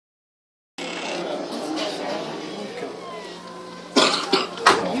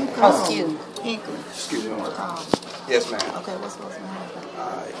Oh, excuse me. Excuse me. Yes, ma'am. Okay, what's supposed to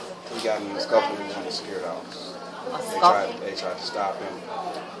happen? He got in a scuffle with one of the security officers. They tried to stop him.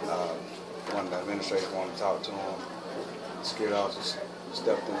 One of the administrators wanted to talk to him. The security officer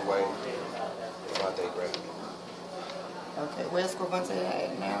stepped in the way. About they grabbed him. Okay, where's Covante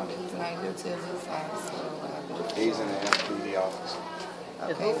at now? He's not here till his house. So He's in the MPD office.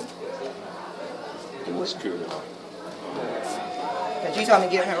 okay. What security officer? Because you told me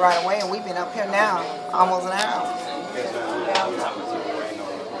to get him right away, and we've been up here now almost an hour. Yes, ma'am.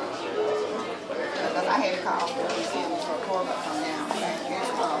 Because I had to call for a report to come down.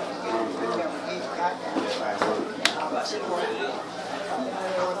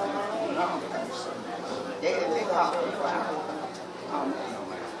 They called me for hours.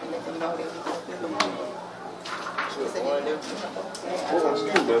 Let them know that he's up in the morning.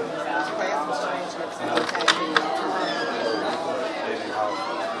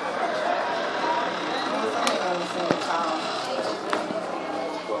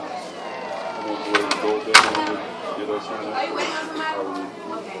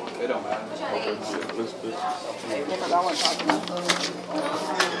 It don't matter. Because I want to talk to my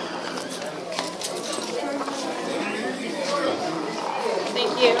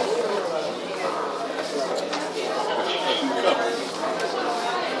Thank you.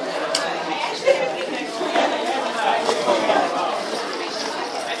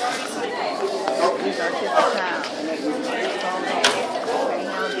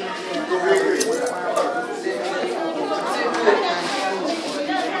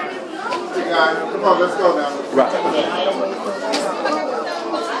 Come on, let's go now. Right.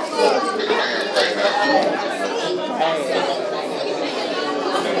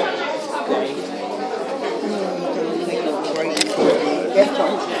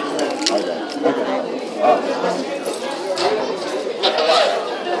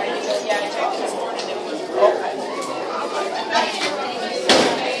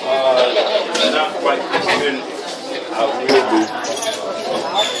 Not quite this minute. I will be.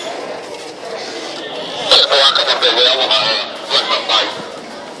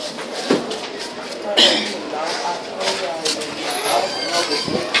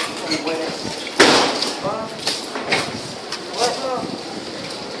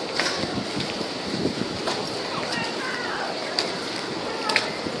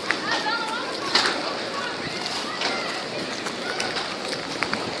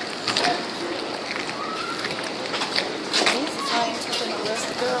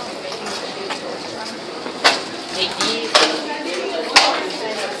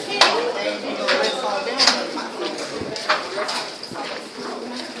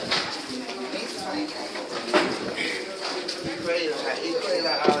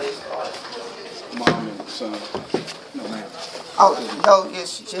 Mom and son. No, ma'am. Oh, no,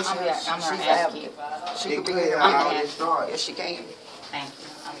 yes, she's I'm gonna ask you. She could be here. Yes, she can. Thank you.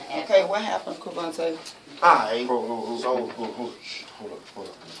 I'm gonna ask Okay, what happened, Covante? Alright, Hold up.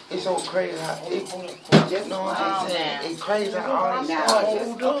 it's so crazy how just know what I'm saying. It's crazy how all this Now,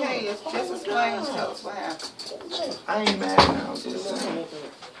 started. okay, just explain, tell us what happened. I ain't mad now, I'm just saying.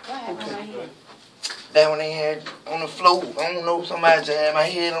 What happened right here? That when they had on the floor, I don't know, somebody just had my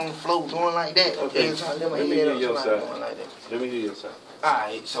head on the floor going like that. Okay, They was trying to let my let me head hear up, your somebody side. going like that. Let me hear your side.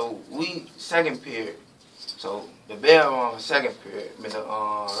 Alright, so we second period. So the bell on the second period, Mr.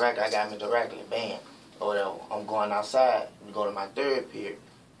 I got Mr. Rackley band or whatever. I'm going outside to go to my third period.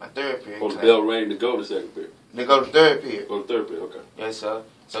 My third period. Oh, the bell rang to go to second period. They go to third period. Go to third period, okay. Yes, sir.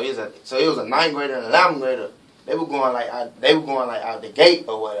 So it was a 9th grader and an 11th grader. They were going like out the gate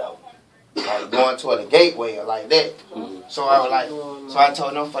or whatever. Like going toward the gateway or like that. Mm-hmm. So I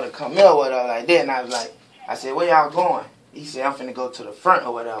told them for to come here or whatever like that, and I said, where y'all going? He said, I'm finna go to the front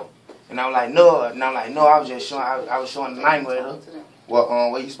or whatever. And I'm like, no. And I'm like, no, I was just showing, I was showing the 9th grader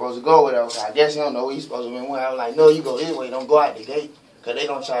where you supposed to go or whatever. So I guess you don't know where you supposed to be. I was like, no, you go this way, don't go out the gate. Because they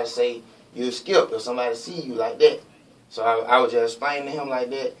gonna try to say you skipped or somebody see you like that. So I was just explaining to him like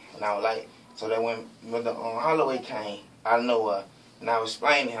that. And I was like, so that when the Holloway came, I know and I was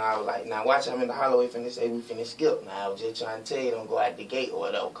explaining to him, I was like, now watch out, Mr. Holloway finna say we finna skip. Now I was just trying to tell you don't go out the gate or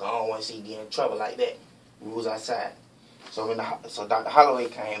whatever, because I don't want to see you get in trouble like that. We was outside. So so Dr. Holloway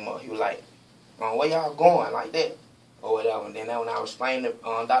came up, he was like, where y'all going like that? Or whatever. And then when I was explaining to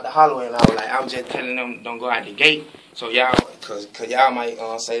Dr. Holloway, and I was just telling them don't go out the gate. So y'all, cause y'all might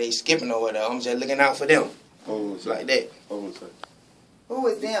say they skipping or whatever. I'm just looking out for them. Like that. Who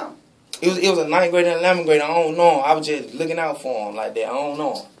is them? It was a 9th grader and 11th grader. I don't know him. I was just looking out for him like that. I don't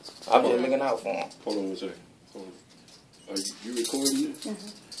know him. I was just looking out for him. Hold on a second. Are you recording this?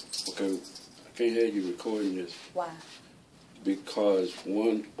 Mm-hmm. Okay. I can't have you recording this. Why? because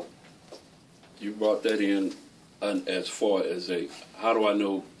one, you brought that in as far as how do I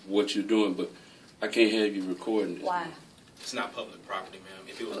know what you're doing, but I can't have you recording it. Why? It's not public property, ma'am.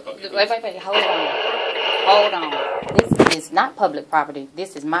 If it was public, Wait, hold on. This is not public property.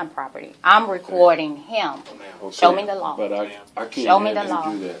 This is my property. I'm recording him. Okay, Show me the law. But I can't Show me have the you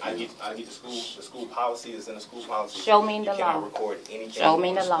law. do that. I get the school policy is in the school policy. Show me the You cannot law. record anything Show me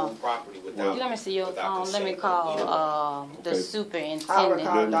on the school law. property without. Let me see your without phone. Let me consent of anyone. call the Okay. I superintendent. would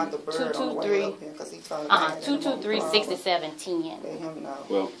call Dr. Bird on the way 223. up here because he told me. 223-6710. Let him know.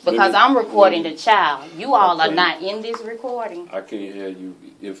 Well, Because I'm recording the child. You all are not in this recording. I can't have you.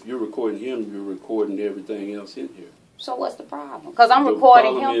 If you're recording him, you're recording everything else in here. So what's the problem? Because I'm The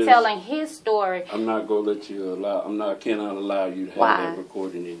recording problem him is- telling his story. I'm not gonna let you allow. Cannot allow you to have Why? that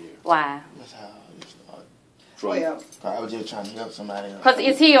recording in here. Why? That's how it started. From, Well, I was just trying to help somebody else. Because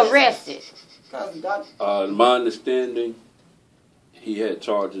is he arrested? because Dr. my understanding, he had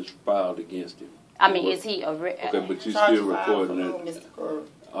charges filed against him. I mean, is he arrested? Okay, but you Charge still filed for recording who, it. Mr. Bird?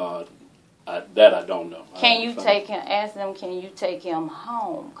 That I don't know. Can you take him, ask them, can you take him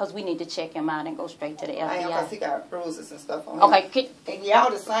home? Because we need to check him out and go straight to the I am because FBI. he got bruises and stuff on him. Okay, And y'all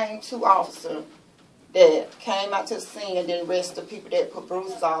the same two officers that came out to the scene and then arrested the people that put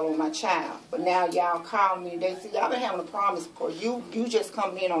bruises all on my child. But now y'all calling me. They say y'all been having a promise before. You just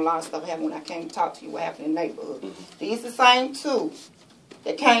coming in on a lot of stuff happened when I came to talk to you what happened in the neighborhood. These the same two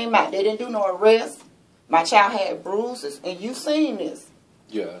that came out. They didn't do no arrest. My child had bruises, and you seen this.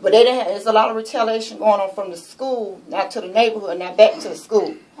 Yeah. But they didn't have, there's a lot of retaliation going on from the school, not to the neighborhood, not back to the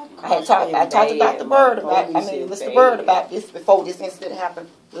school. I talked to Dr. Bird about, Mr. Bird about this before this incident happened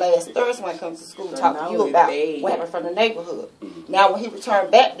last Thursday when I come to school to talk to you about what happened from the neighborhood. Now when he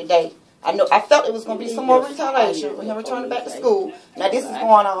returned back today, I felt it was going to be some more retaliation when he returning back to school. Now this is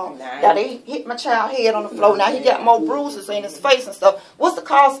going on. Now they hit my child head on the floor. Now he got more bruises in his face and stuff. What's the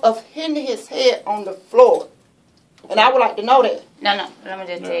cause of hitting his head on the floor? And I would like to know that. no, let me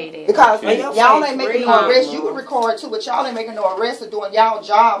just tell you this. Because Okay. y'all ain't making no arrest. You can record too, but y'all ain't making no arrest or doing y'all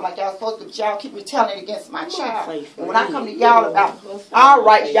job like y'all supposed to. But y'all keep retaliating against my child. And when I come to y'all about our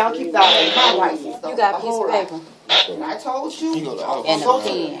rights, y'all keep violating my rights and stuff. You got a A piece whole of lot. paper And I told you, and a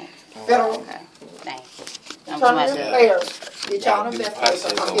pen. federal, Okay, thanks. I'm turn talking this about fair, get y'all investigators.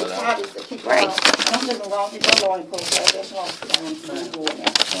 I'm getting tired of this. Keep Right. going. I'm just gonna keep going and post that. That's wrong.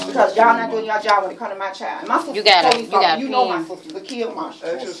 Because y'all not doing your job when it comes to my child. My sister's You got it. police You got officer. You know my pen. sister's a kill marshal.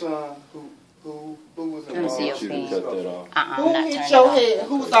 Ask your son who was Let me see your involved. You can pen. cut that off. I'm Who not hit turning your it off. head?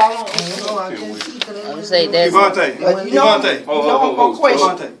 Who's all on it? I'm gonna say that's Devontae, But you know, Devontae, you know I'm gonna question.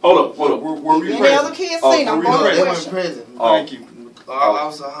 Devontae. Hold up, hold up. Were we Any other present? kids Oh, seen? I'm we going present. to They weren't question. present. Thank you.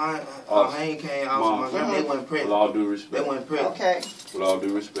 Officer Hein came, Officer Montgomery, they wasn't With present. all due They respect. wasn't present. Okay. With all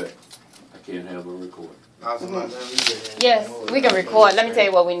due respect, I can't have a recording. Officer Montgomery, he just- Yes, we can record. Let me tell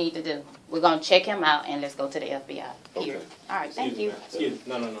you what we need to do. We're going to check him out and let's go to the FBI. Here. All right, thank you. Excuse me.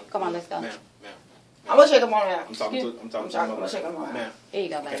 No. Come on, let's go. Ma'am. I'm gonna check him on out. I'm talking to I'm gonna check him out. Ma'am. Here you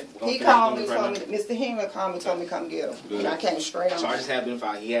go, Okay, baby. we're gonna He finish called doing me, this right told me, Mr. Henry called me, told me come get him. And I came straight on. Charges have been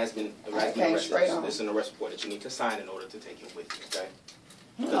filed. He has been came straight on. This is an arrest report that you need to sign in order to take him with you. Okay.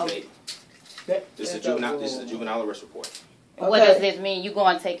 No. Because this is a juvenile. This is a juvenile arrest report. What Okay. does this mean? You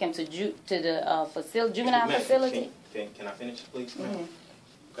going to take him to the facility, juvenile Ma'am, facility? Can I finish, please? Mhm.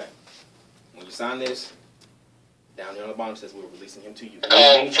 Okay. When you sign this, down here on the bottom says we're releasing him to you. He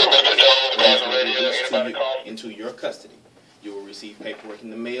is being charged. He is being released to you into your custody. You will receive paperwork in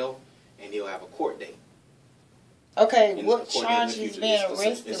the mail, and he'll have a court date. Okay, In what the court charge in the he's future. being It's-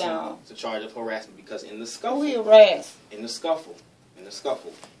 arrested it's on? It's a charge of harassment because in the Who he scuffle, harassed?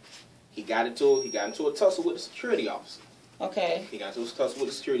 he got into a tussle with a security officer. Okay. He got into a tussle with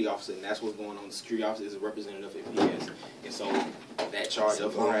a security officer, and that's what's going on. The security officer is a representative of MPS, and so that charge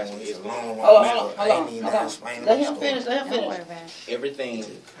of harassment is going on. Hold on. Let him finish, let him Don't worry finish. about it. Everything,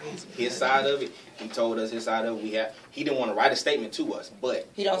 his side of it, he told us his side of it. He didn't want to write a statement to us, but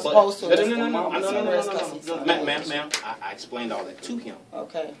He don't supposed to. No. Ma'am, I explained all that to him.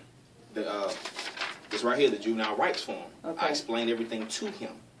 Okay. This right here, the juvenile rights form. Okay. I explained everything to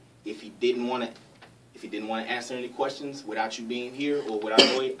him. If he didn't want to answer any questions without you being here or without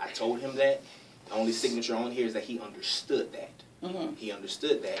knowing, I told him that. The only signature on here is that he understood that. Mhm. He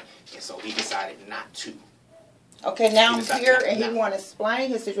understood that, and so he decided not to. Okay, now I'm He decided here not- and he not- want to explain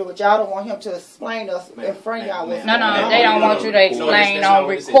his situation, but y'all don't want him to explain us in front of y'all. what's No, going on. they don't want you to explain that's on not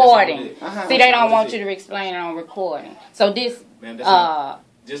what it said. recording. Uh-huh. See, they don't want you to explain it on recording. So this, Ma'am, that's not-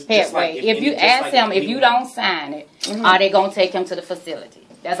 just headway, like if you just ask like him, if you anyone- don't sign it, are they going to take him to the facility?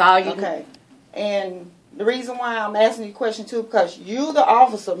 That's all you Okay. And The reason why I'm asking you a question too, because you, the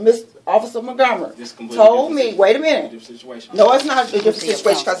officer, Mr. Officer Montgomery, This completely told different me. Wait a minute. different situation. No, it's not a different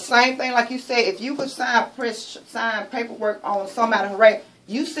situation. Because same thing like you said, if you could sign paperwork on somebody harassed,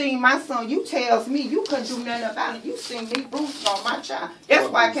 you seen my son. You tells me you couldn't do nothing about it. You seen me bruising on my child. That's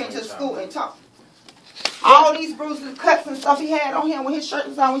why I came to the school and talked. All these bruises, cuts, and stuff he had on him when his shirt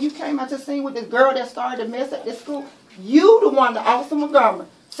was on. When you came out to the scene with this girl that started to mess at this school, you the one, the Officer Montgomery,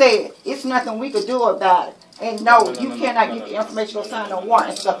 said it's nothing we could do about it. And no, you cannot get the information or sign no warrant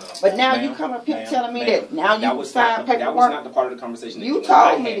and stuff. But now you come up here telling me that now you can sign paperwork. That was not the part of the conversation that you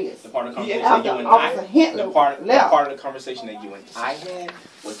told me this. The part of the conversation After that you and Officer Hitler the part left. of the conversation that you and I had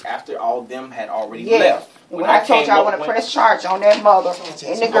was after all of them had already Yes. left. When I told you I want to press charge on that mother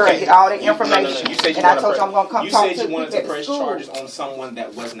and the girl, get all the information. You said you and I told you I'm going to come talk to the You said you wanted to press school. charges on someone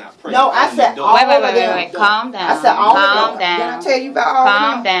that was not present. No, I said all Wait, of them. wait. Calm down. I said all Calm of them. Did I down. tell you about all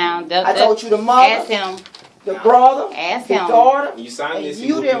Calm of them? down. I told you the mother, Ask him. the brother, Ask the him. daughter, You signed and this.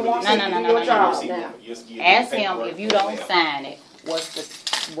 you didn't want to do your job now. Ask him if you don't sign it. What's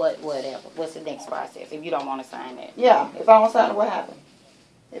the whatever? What's the next process if you don't want to sign it? Yeah, if I don't sign it, what happened?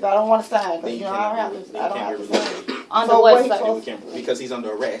 If I don't want to sign it, because you know I don't have to sign it. Under So what? what he Because he's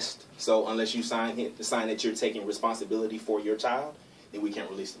under arrest. So unless you sign that you're taking responsibility for your child, then we can't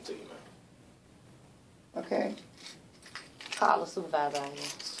release them to you, man. Okay, Call a supervisor out here.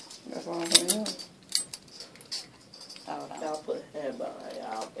 that's what I'm doing. Hold on. Y'all put hand behind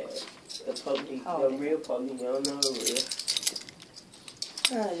y'all back. The police, Oh, the real police, you don't know the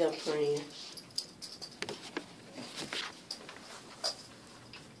real. Ah, your friend.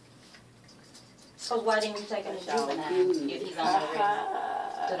 So why didn't you take him to juvenile if he's on the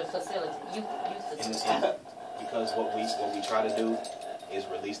arrest to the facility? You Because what we try to do is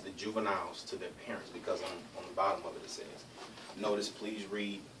release the juveniles to their parents, because on the bottom of it says, notice, please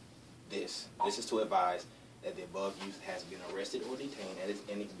read this. This is to advise that the above youth has been arrested or detained and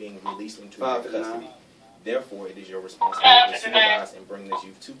is being released into your custody. Therefore, it is your responsibility to supervise and bring this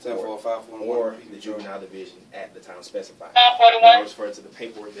youth to court or the juvenile division at the time specified. Now, refer to the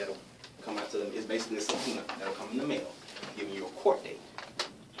paperwork that'll come out to them. It's basically a subpoena that'll come in the mail, giving you a court date.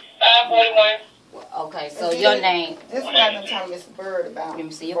 okay, so your name. This is what I've been telling Mr. Bird about. Let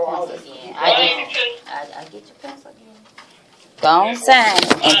me see your pencil again. I get your pencil again. Go on, sign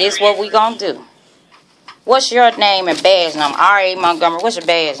it, and this is what we gonna do. What's your name and badge number? R.A. Montgomery. What's your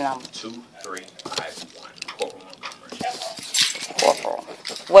badge number? 2351. Corporal Montgomery. Corporal.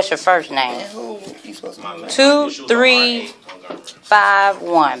 What's your first name? And who you supposed to be?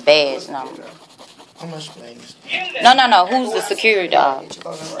 2351. Badge number. I'm gonna explain this. No. Who's the security guard?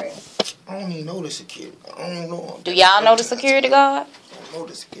 I don't even know the security. I don't even know. Do y'all know the security guard? I don't know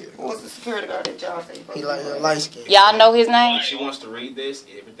the security. Who was the security guard that y'all say? He like a light skin. Y'all know his name? If she wants to read this,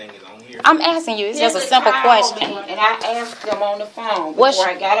 everything is on here. I'm asking you. It's just a simple question. And I asked him on the phone What's-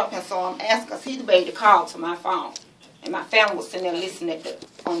 before I got up, and so I'm asking because he debated to call to my phone, and my family was sitting there listening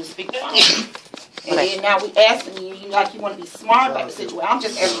on the speakerphone. And then now we asking you like you want to be smart about the situation. I'm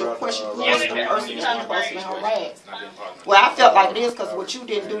just asking you a question. Who was the person that you're supposed to be harassed? Well, I felt like it is because what you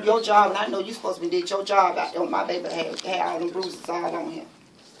didn't do your job, and I know you supposed to be did your job out there. My baby had all them bruises all on him.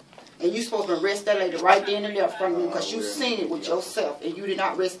 And you supposed to arrest that lady right then and there from you because you seen it with yourself and you did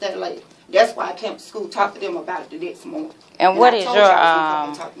not arrest that lady. That's why I came to school, talk to them about it the next morning. And what I is told you I was your gonna come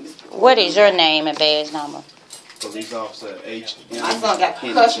and talk to Mr. what is your name and badge number? Police officer H. My son got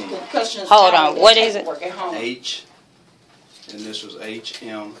concussions. Hold on, what is it? At home. H. And this was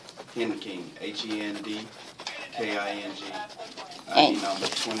H.M. Henneking. H-E-N-D-K-I-N-G. ID number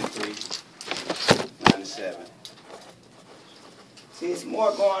 2397. See, it's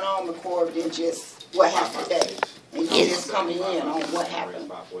more going on, McCord, than just what happened today. And you just coming in on what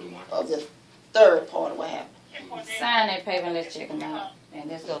happened, of the third part of what happened. Sign that paper and let's check them out. And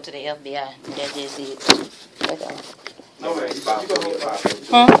let's go to the FBI. That's just it. Let's go.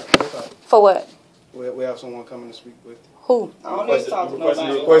 For what? We have someone coming to speak with you. Who? I don't need to talk to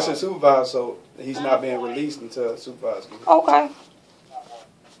nobody. Requesting supervisor, so he's not being released until supervisor. Okay.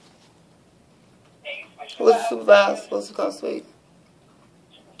 Who's the supervisor supposed to come speak?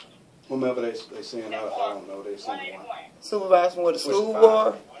 Whomever they saying, I don't know, they saying one. Supervisor for the school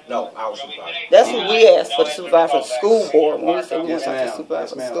board? No, our supervisor. That's what we asked for, the supervisor for the school board. When we say we want Yes, to talk to the ma'am. supervisor Yes,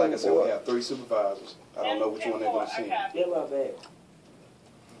 for the ma'am. school Like I said, we board. have 3 supervisors. I don't know which one they're going to send. Get my bag.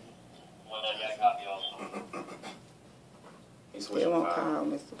 They won't call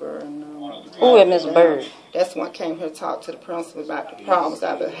Mr. Bird, no. Who is Miss Bird? That's when I came here to talk to the principal about the problems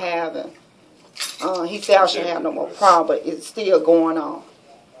I've been having. He said I shouldn't have no more problem, but it's still going on.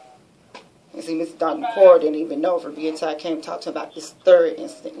 And see, Mr. Dr. McCord didn't even know for me until I came to talk to him about this third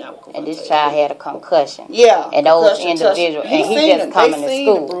incident now. And this child had a concussion. Yeah. And those individuals, and he just coming to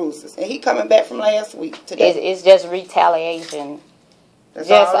school. The bruises, and he coming back from last week today. It's just retaliation. That's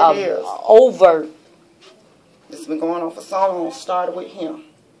just all it is. Overt. It's been going on for so long. Started with him.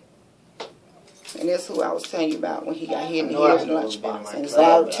 And that's who I was telling you about when he got hit in the head with the lunchbox. And there's a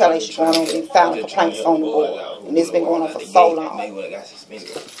lot of retaliation going on. They found complaints on the board. And it's been going on for so long.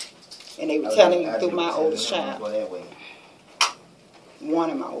 And they were telling me through my oldest child. One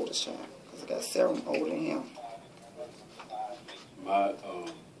of my oldest child. Because I got several older than him.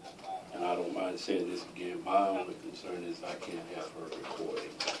 And I don't mind saying this again, my only concern is I can't have her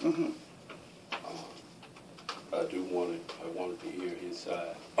recording. I wanted to hear his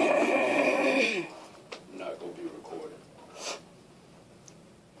side. Not going to be recorded.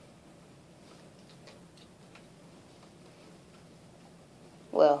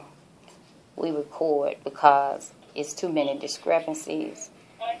 Well, we record because it's too many discrepancies,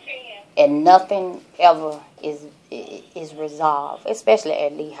 and nothing ever is resolved, especially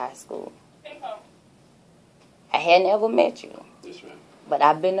at Lee High School. I hadn't ever met you, Yes, ma'am. but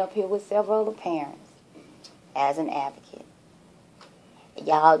I've been up here with several other parents as an advocate.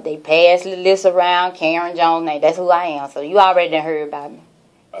 Y'all, they pass the list around, Karen Jones' name. That's who I am. So you already done heard about me.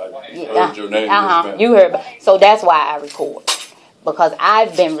 I heard your name. Yes, ma'am. You heard about. So that's why I record, because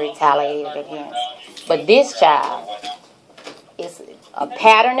I've been retaliated against. But this child is a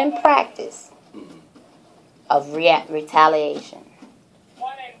pattern and practice of retaliation,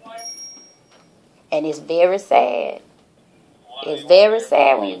 and it's very sad. It's very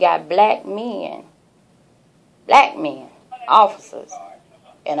sad when you got black men, officers,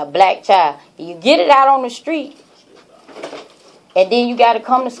 and a black child. You get it out on the street, and then you got to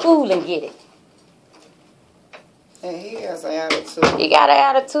come to school and get it. And he has an attitude. He got an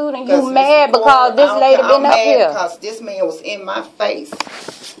attitude, and you mad because this lady been up here. Because this man was in my face.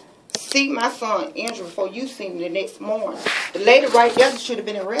 See my son injured before you seen him the next morning. The lady right there should have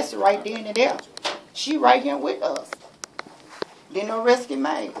been arrested right then and there. She right here with us. Then no arrest get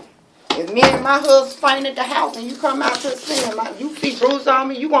made. If me and my husband fighting at the house and you come out to the scene and you see bruises on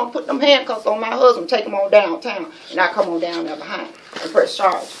me, you going to put them handcuffs on my husband, take him on downtown, and I come on down there behind and press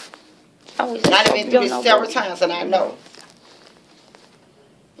charge. And I've been through this several times, and I know.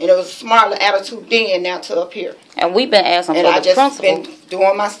 And it was a smarter attitude then, now to up here. And we've been asking and for I the just principal. been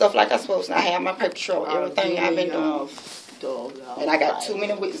doing my stuff like I supposed to. I have my paper trail, everything I've been doing. And I got too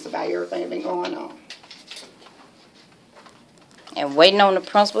many witnesses about everything been going on. And waiting on the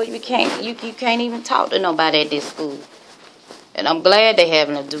principal, you can't even talk to nobody at this school. And I'm glad they're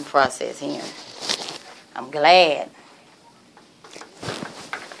having a due process hearing. I'm glad.